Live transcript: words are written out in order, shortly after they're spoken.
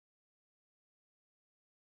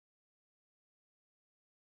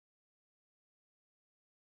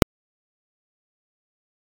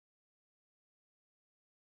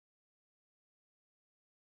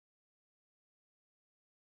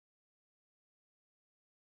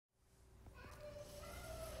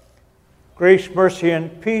Grace, mercy,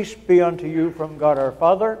 and peace be unto you from God our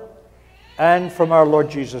Father and from our Lord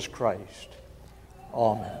Jesus Christ.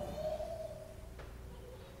 Amen.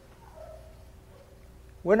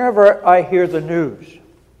 Whenever I hear the news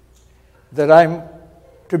that I'm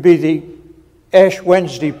to be the Ash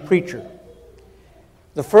Wednesday preacher,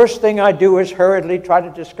 the first thing I do is hurriedly try to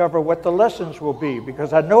discover what the lessons will be,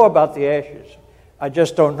 because I know about the ashes. I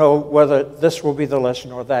just don't know whether this will be the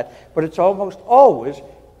lesson or that. But it's almost always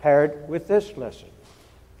paired with this lesson.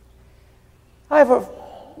 I have a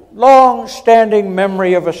long-standing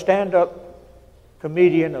memory of a stand-up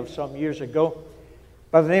comedian of some years ago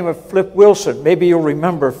by the name of Flip Wilson. Maybe you'll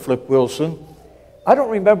remember Flip Wilson. I don't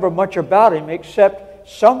remember much about him except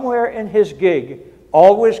somewhere in his gig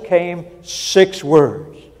always came 6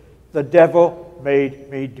 words. The devil made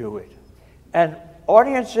me do it. And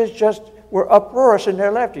audiences just were uproarious in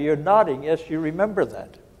their laughter. You're nodding. Yes, you remember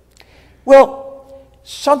that. Well,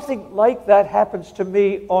 something like that happens to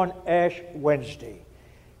me on Ash Wednesday,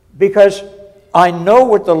 because I know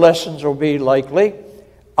what the lessons will be likely.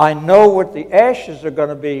 I know what the ashes are going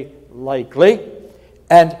to be likely.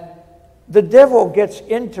 And the devil gets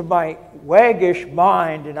into my waggish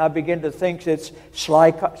mind, and I begin to think it's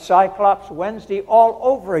Cyclops Wednesday all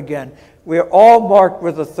over again. We're all marked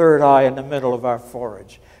with a third eye in the middle of our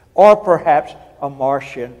foreheads, or perhaps a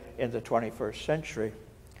Martian in the 21st century.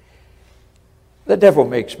 The devil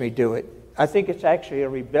makes me do it. I think it's actually a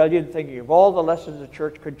rebellion, thinking of all the lessons the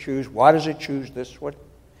church could choose. Why does it choose this one?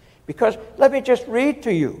 Because let me just read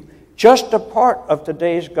to you just a part of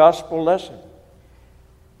today's gospel lesson.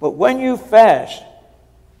 But when you fast,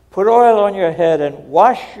 put oil on your head and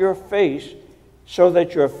wash your face, so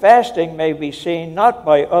that your fasting may be seen not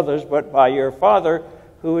by others, but by your Father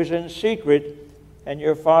who is in secret, and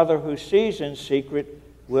your Father who sees in secret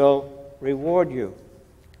will reward you.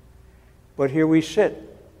 But here we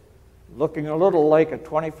sit, looking a little like a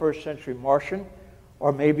 21st century Martian,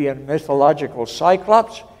 or maybe a mythological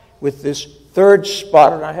Cyclops, with this third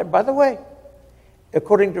spot on our head. By the way,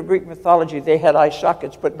 according to Greek mythology, they had eye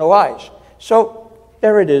sockets but no eyes. So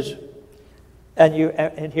there it is.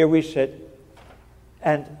 And here we sit,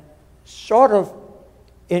 and sort of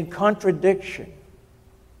in contradiction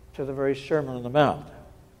to the very Sermon on the Mount.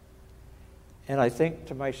 And I think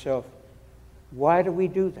to myself, why do we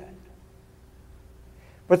do that?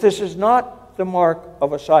 But this is not the mark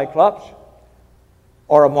of a Cyclops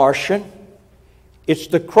or a Martian. It's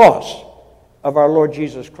the cross of our Lord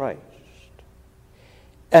Jesus Christ.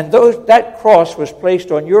 And that cross was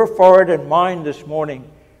placed on your forehead and mine this morning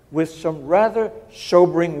with some rather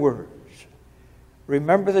sobering words.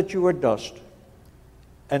 Remember that you are dust,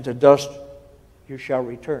 and to dust you shall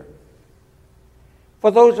return.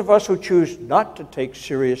 For those of us who choose not to take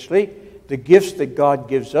seriously the gifts that God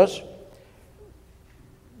gives us,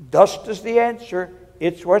 dust is the answer.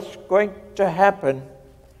 It's what's going to happen,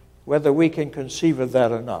 whether we can conceive of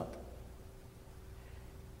that or not.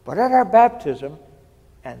 But at our baptism,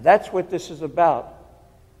 and that's what this is about,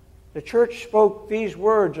 the church spoke these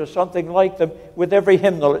words or something like them. With every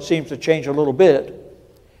hymnal it seems to change a little bit.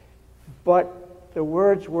 But the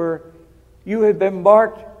words were, you have been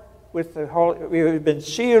marked with the Holy, you have been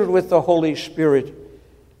sealed with the Holy Spirit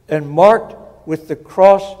and marked with the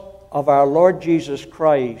cross of our Lord Jesus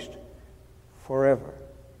Christ forever.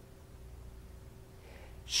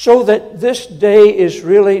 So that this day is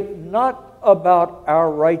really not about our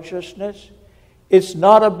righteousness. It's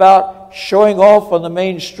not about showing off on the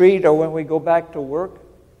main street or when we go back to work.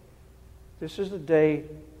 This is the day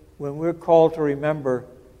when we're called to remember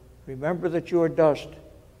that you are dust.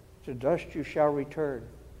 To dust you shall return.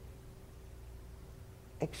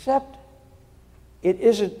 Except it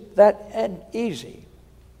isn't that easy.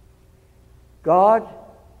 God,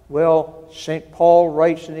 St. Paul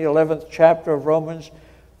writes in the 11th chapter of Romans,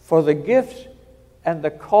 for the gifts and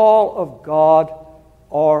the call of God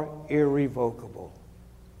are irrevocable.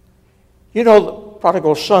 You know, the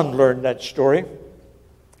prodigal son learned that story.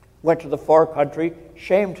 Went to the far country,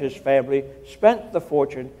 shamed his family, spent the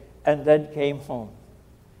fortune, and then came home.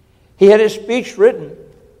 He had his speech written,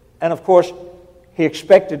 and of course, he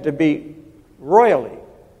expected to be royally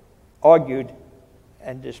argued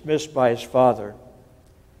and dismissed by his father.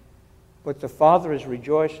 But the father is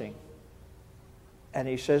rejoicing, and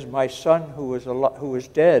he says, my son who was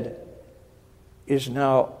dead is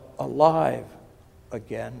now alive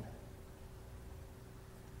again.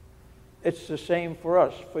 It's the same for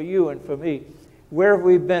us, for you and for me. Where have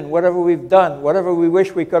we been, whatever we've done, whatever we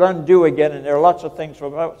wish we could undo again, and there are lots of things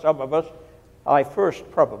for some of us, I first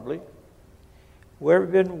probably. Where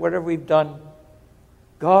we've been, whatever we've done,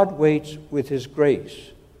 God waits with His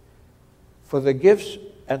grace for the gifts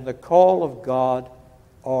and the call of God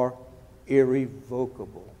are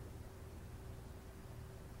irrevocable.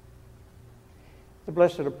 The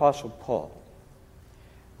blessed Apostle Paul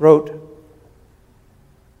wrote,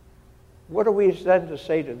 what are we then to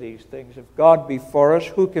say to these things? If God be for us,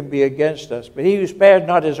 who can be against us? But he who spared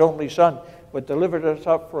not his only Son, but delivered us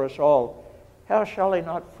up for us all, how shall he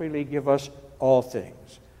not freely give us all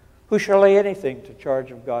things? Who shall lay anything to charge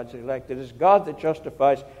of God's elect? It is God that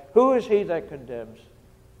justifies. Who is he that condemns?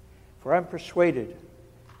 For I am persuaded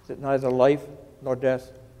that neither life, nor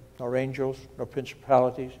death, nor angels, nor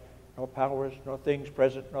principalities, nor powers, nor things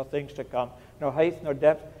present, nor things to come, nor height, nor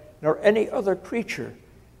depth, nor any other creature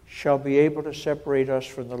shall be able to separate us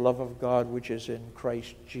from the love of God which is in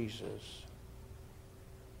Christ Jesus.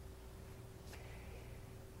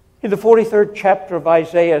 In the 43rd chapter of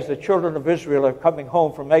Isaiah, as the children of Israel are coming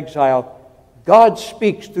home from exile, God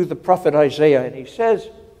speaks through the prophet Isaiah, and he says,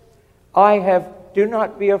 do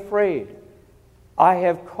not be afraid. I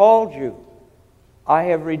have called you. I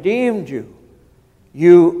have redeemed you.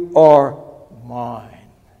 You are mine.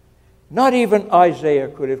 Not even Isaiah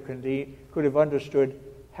could have understood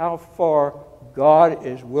how far God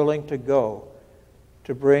is willing to go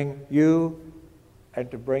to bring you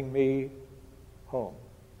and to bring me home.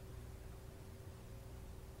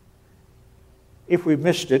 If we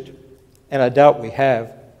missed it, and I doubt we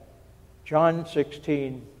have, John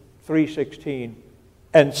 16, 3:16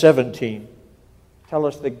 and 17 tell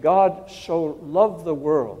us that God so loved the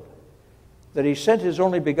world that he sent his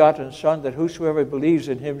only begotten Son, that whosoever believes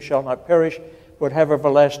in him shall not perish, but have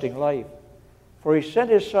everlasting life. For he sent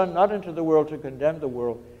his Son not into the world to condemn the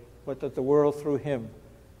world, but that the world through him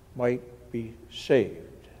might be saved.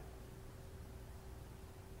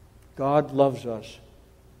 God loves us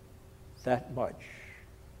that much.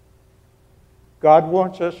 God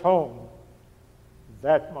wants us home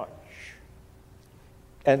that much.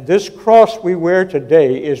 And this cross we wear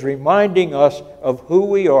today is reminding us of who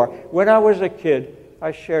we are. When I was a kid,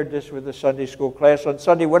 I shared this with the Sunday school class on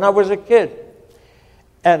Sunday. When I was a kid,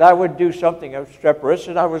 and I would do something obstreperous,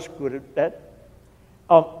 and I was good at that,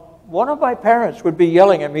 one of my parents would be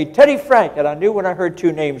yelling at me, Teddy Frank, and I knew when I heard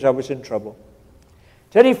two names I was in trouble.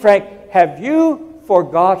 Teddy Frank, have you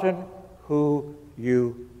forgotten who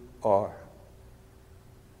you are?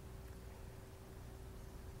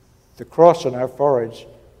 The cross on our foreheads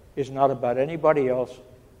is not about anybody else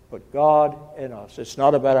but God and us. It's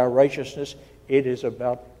not about our righteousness. It is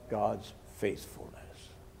about God's faithfulness.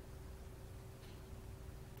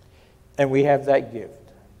 And we have that gift.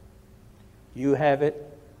 You have it.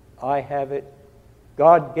 I have it.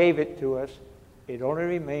 God gave it to us. It only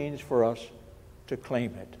remains for us to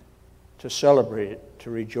claim it, to celebrate it, to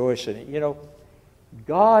rejoice in it. You know,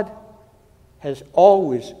 God has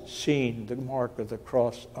always seen the mark of the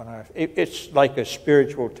cross on our... It's like a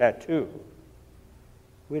spiritual tattoo.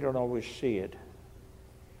 We don't always see it.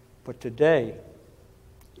 But today,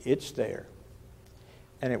 it's there.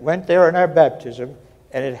 And it went there in our baptism,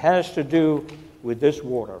 and it has to do with this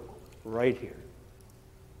water right here.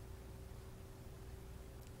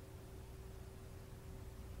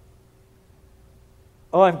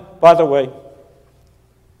 Oh, and by the way,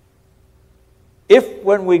 if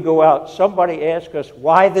when we go out somebody asks us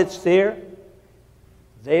why that's there,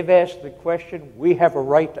 they've asked the question, we have a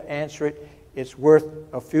right to answer it. It's worth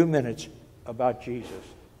a few minutes about Jesus.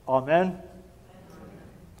 Amen?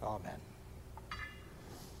 Amen.